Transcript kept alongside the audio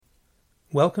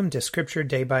Welcome to Scripture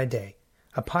Day by Day,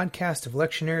 a podcast of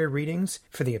lectionary readings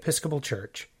for the Episcopal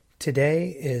Church. Today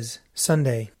is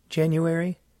Sunday,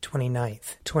 January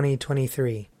 29th,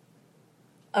 2023.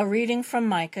 A reading from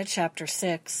Micah chapter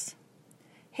 6.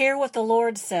 Hear what the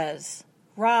Lord says.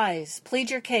 Rise, plead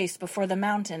your case before the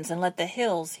mountains, and let the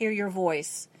hills hear your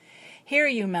voice. Hear,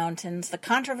 you mountains, the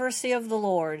controversy of the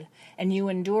Lord, and you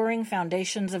enduring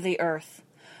foundations of the earth.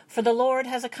 For the Lord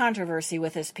has a controversy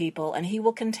with his people, and he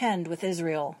will contend with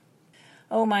Israel.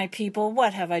 O my people,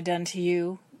 what have I done to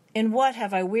you? In what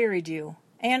have I wearied you?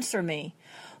 Answer me.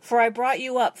 For I brought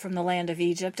you up from the land of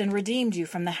Egypt, and redeemed you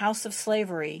from the house of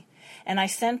slavery. And I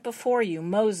sent before you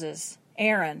Moses,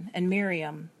 Aaron, and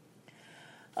Miriam.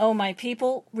 O my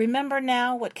people, remember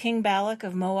now what King Balak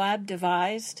of Moab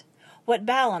devised, what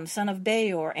Balaam son of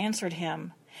Beor answered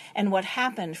him, and what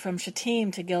happened from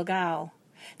Shittim to Gilgal,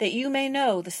 that you may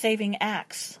know the saving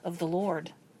acts of the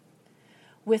Lord.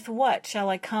 With what shall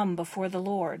I come before the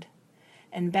Lord,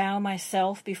 and bow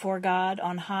myself before God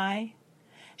on high?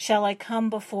 Shall I come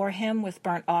before him with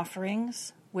burnt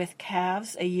offerings, with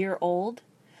calves a year old?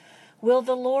 Will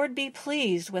the Lord be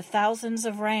pleased with thousands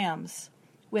of rams,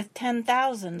 with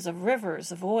 10,000s of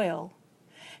rivers of oil?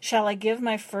 Shall I give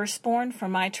my firstborn for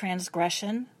my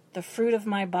transgression, the fruit of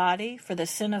my body for the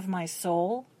sin of my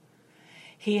soul?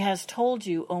 He has told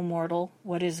you, O mortal,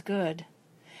 what is good.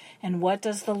 And what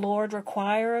does the Lord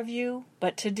require of you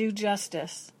but to do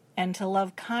justice, and to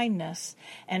love kindness,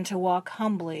 and to walk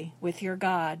humbly with your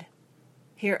God?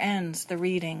 Here ends the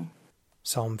reading.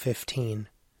 Psalm 15.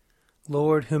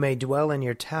 Lord, who may dwell in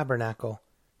your tabernacle,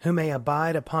 who may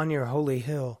abide upon your holy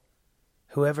hill,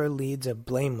 whoever leads a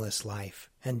blameless life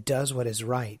and does what is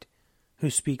right, who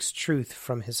speaks truth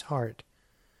from his heart.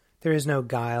 There is no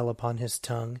guile upon his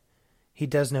tongue. He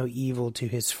does no evil to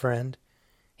his friend.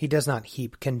 He does not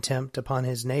heap contempt upon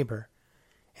his neighbor.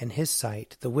 In his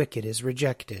sight the wicked is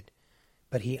rejected,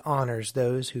 but he honors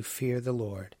those who fear the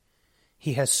Lord.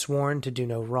 He has sworn to do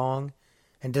no wrong,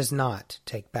 and does not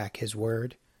take back his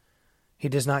word. He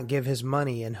does not give his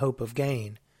money in hope of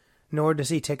gain, nor does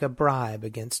he take a bribe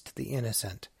against the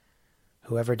innocent.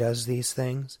 Whoever does these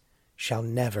things shall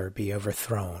never be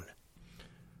overthrown.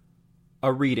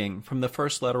 A reading from the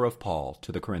first letter of Paul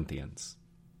to the Corinthians.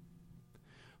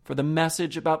 For the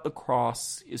message about the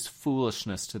cross is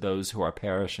foolishness to those who are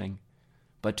perishing,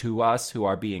 but to us who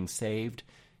are being saved,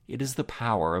 it is the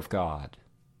power of God.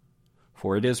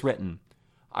 For it is written,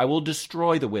 I will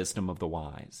destroy the wisdom of the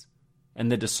wise,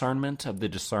 and the discernment of the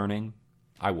discerning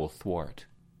I will thwart.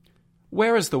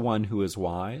 Where is the one who is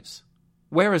wise?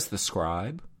 Where is the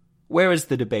scribe? Where is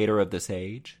the debater of this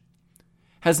age?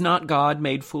 Has not God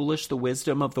made foolish the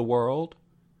wisdom of the world?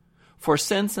 For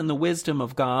since in the wisdom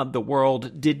of God the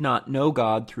world did not know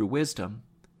God through wisdom,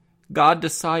 God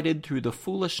decided through the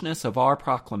foolishness of our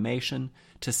proclamation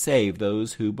to save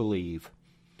those who believe.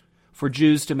 For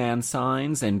Jews demand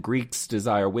signs and Greeks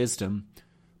desire wisdom,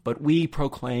 but we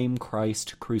proclaim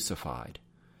Christ crucified,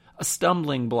 a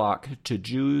stumbling block to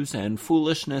Jews and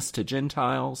foolishness to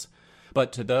Gentiles,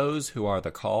 but to those who are the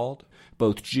called,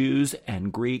 both Jews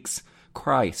and Greeks,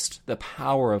 Christ, the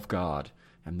power of God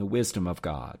and the wisdom of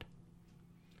God.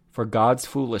 For God's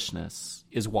foolishness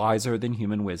is wiser than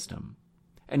human wisdom,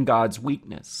 and God's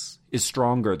weakness is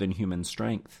stronger than human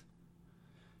strength.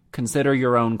 Consider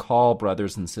your own call,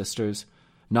 brothers and sisters.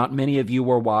 Not many of you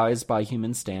were wise by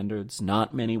human standards,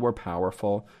 not many were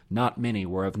powerful, not many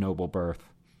were of noble birth.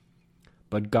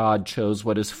 But God chose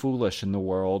what is foolish in the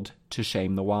world to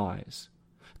shame the wise.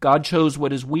 God chose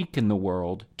what is weak in the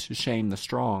world to shame the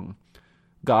strong.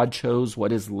 God chose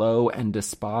what is low and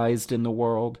despised in the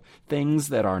world, things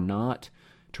that are not,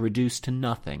 to reduce to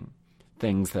nothing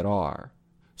things that are,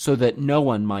 so that no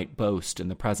one might boast in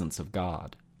the presence of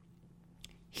God.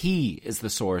 He is the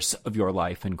source of your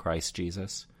life in Christ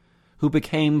Jesus, who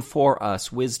became for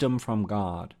us wisdom from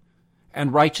God,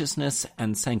 and righteousness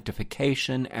and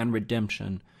sanctification and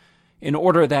redemption, in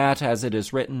order that, as it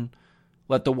is written,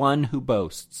 let the one who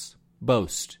boasts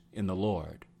boast in the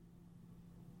Lord.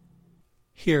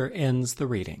 Here ends the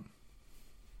reading.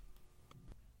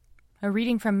 A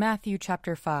reading from Matthew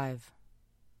chapter 5.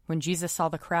 When Jesus saw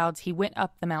the crowds, he went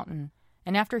up the mountain,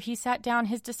 and after he sat down,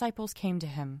 his disciples came to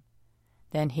him.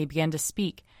 Then he began to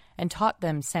speak and taught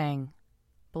them, saying,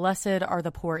 Blessed are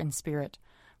the poor in spirit,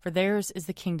 for theirs is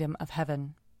the kingdom of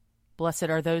heaven. Blessed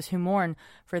are those who mourn,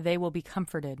 for they will be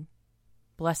comforted.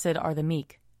 Blessed are the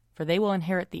meek, for they will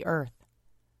inherit the earth.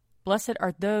 Blessed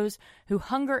are those who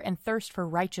hunger and thirst for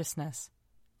righteousness,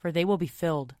 for they will be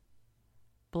filled.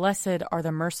 Blessed are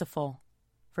the merciful,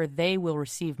 for they will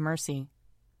receive mercy.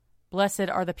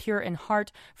 Blessed are the pure in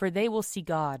heart, for they will see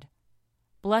God.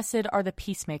 Blessed are the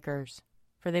peacemakers,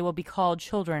 for they will be called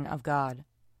children of God.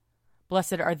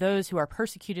 Blessed are those who are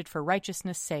persecuted for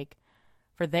righteousness' sake,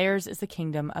 for theirs is the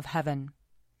kingdom of heaven.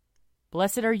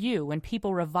 Blessed are you when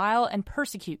people revile and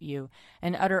persecute you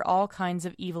and utter all kinds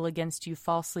of evil against you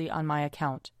falsely on my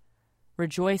account.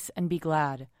 Rejoice and be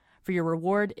glad, for your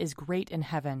reward is great in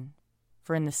heaven.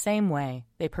 For in the same way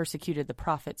they persecuted the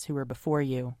prophets who were before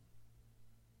you.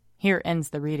 Here ends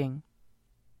the reading.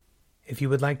 If you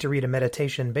would like to read a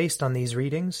meditation based on these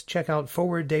readings, check out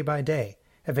Forward Day by Day,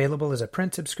 available as a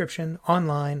print subscription,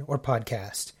 online, or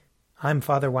podcast. I'm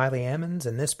Father Wiley Ammons,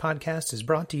 and this podcast is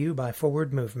brought to you by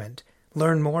Forward Movement.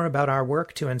 Learn more about our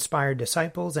work to inspire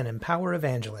disciples and empower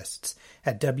evangelists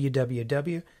at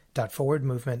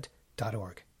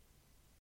www.forwardmovement.org.